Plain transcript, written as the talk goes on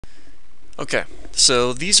Okay,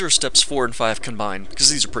 so these are steps 4 and 5 combined because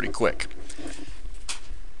these are pretty quick.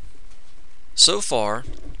 So far,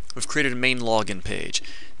 we've created a main login page.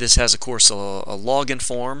 This has, of course, a login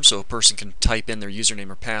form so a person can type in their username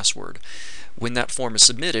or password. When that form is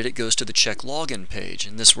submitted, it goes to the check login page,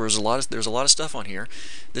 and there's a lot of stuff on here.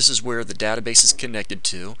 This is where the database is connected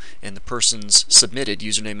to, and the person's submitted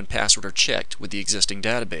username and password are checked with the existing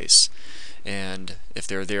database. And if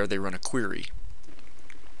they're there, they run a query.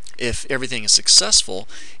 If everything is successful,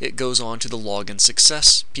 it goes on to the Login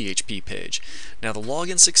Success PHP page. Now, the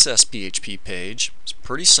Login Success PHP page is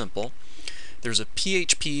pretty simple. There's a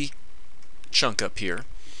PHP chunk up here,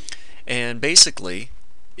 and basically,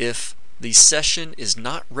 if the session is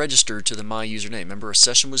not registered to the My Username. Remember, a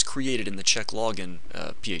session was created in the check login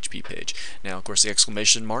PHP page. Now, of course, the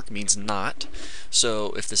exclamation mark means not.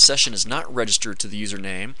 So if the session is not registered to the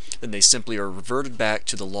username, then they simply are reverted back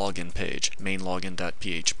to the login page,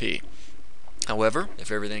 mainlogin.php. However,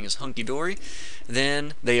 if everything is hunky-dory,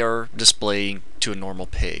 then they are displaying to a normal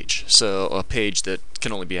page. So a page that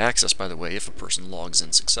can only be accessed, by the way, if a person logs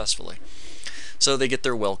in successfully. So they get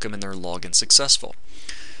their welcome and their login successful.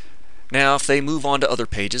 Now, if they move on to other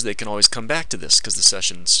pages, they can always come back to this because the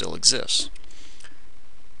session still exists.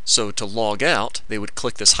 So to log out, they would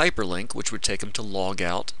click this hyperlink, which would take them to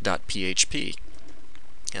logout.php.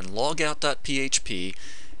 And logout.php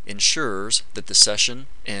ensures that the session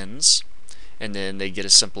ends, and then they get a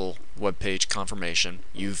simple web page confirmation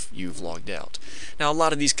you've logged out. Now, a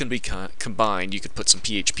lot of these can be combined. You could put some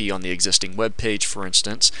PHP on the existing web page, for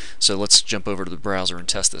instance. So let's jump over to the browser and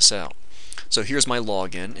test this out. So here's my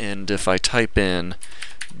login, and if I type in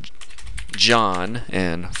John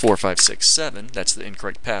and 4567, that's the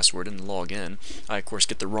incorrect password, and log in, I of course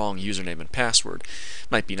get the wrong username and password.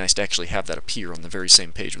 Might be nice to actually have that appear on the very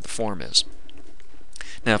same page where the form is.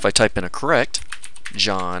 Now if I type in a correct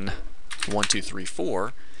John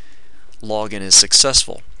 1234, login is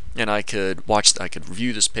successful, and I could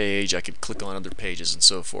review this page, I could click on other pages and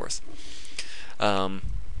so forth.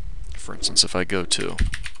 For instance, if I go to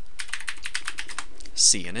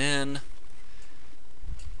CNN,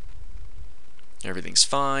 everything's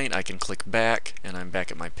fine. I can click back and I'm back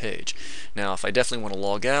at my page. Now if I definitely want to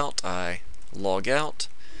log out, I log out.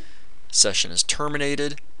 Session is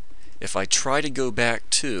terminated. If I try to go back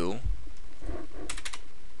to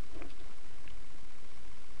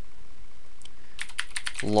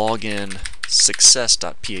login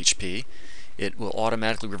success.php, it will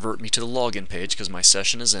automatically revert me to the login page because my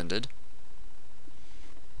session has ended.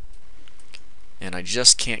 And I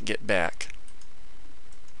just can't get back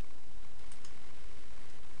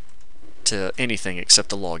to anything except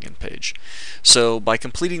the login page. So by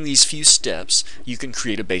completing these few steps, you can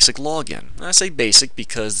create a basic login. And I say basic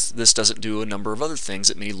because this doesn't do a number of other things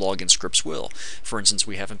that many login scripts will. For instance,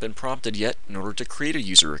 we haven't been prompted yet in order to create a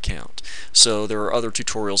user account. So there are other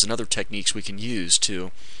tutorials and other techniques we can use to,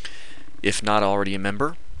 if not already a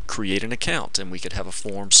member, create an account, and we could have a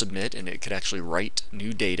form submit, and it could actually write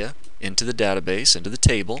new data into the database, into the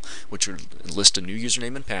table, which would list a new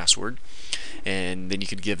username and password, and then you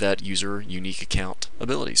could give that user unique account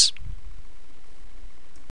abilities.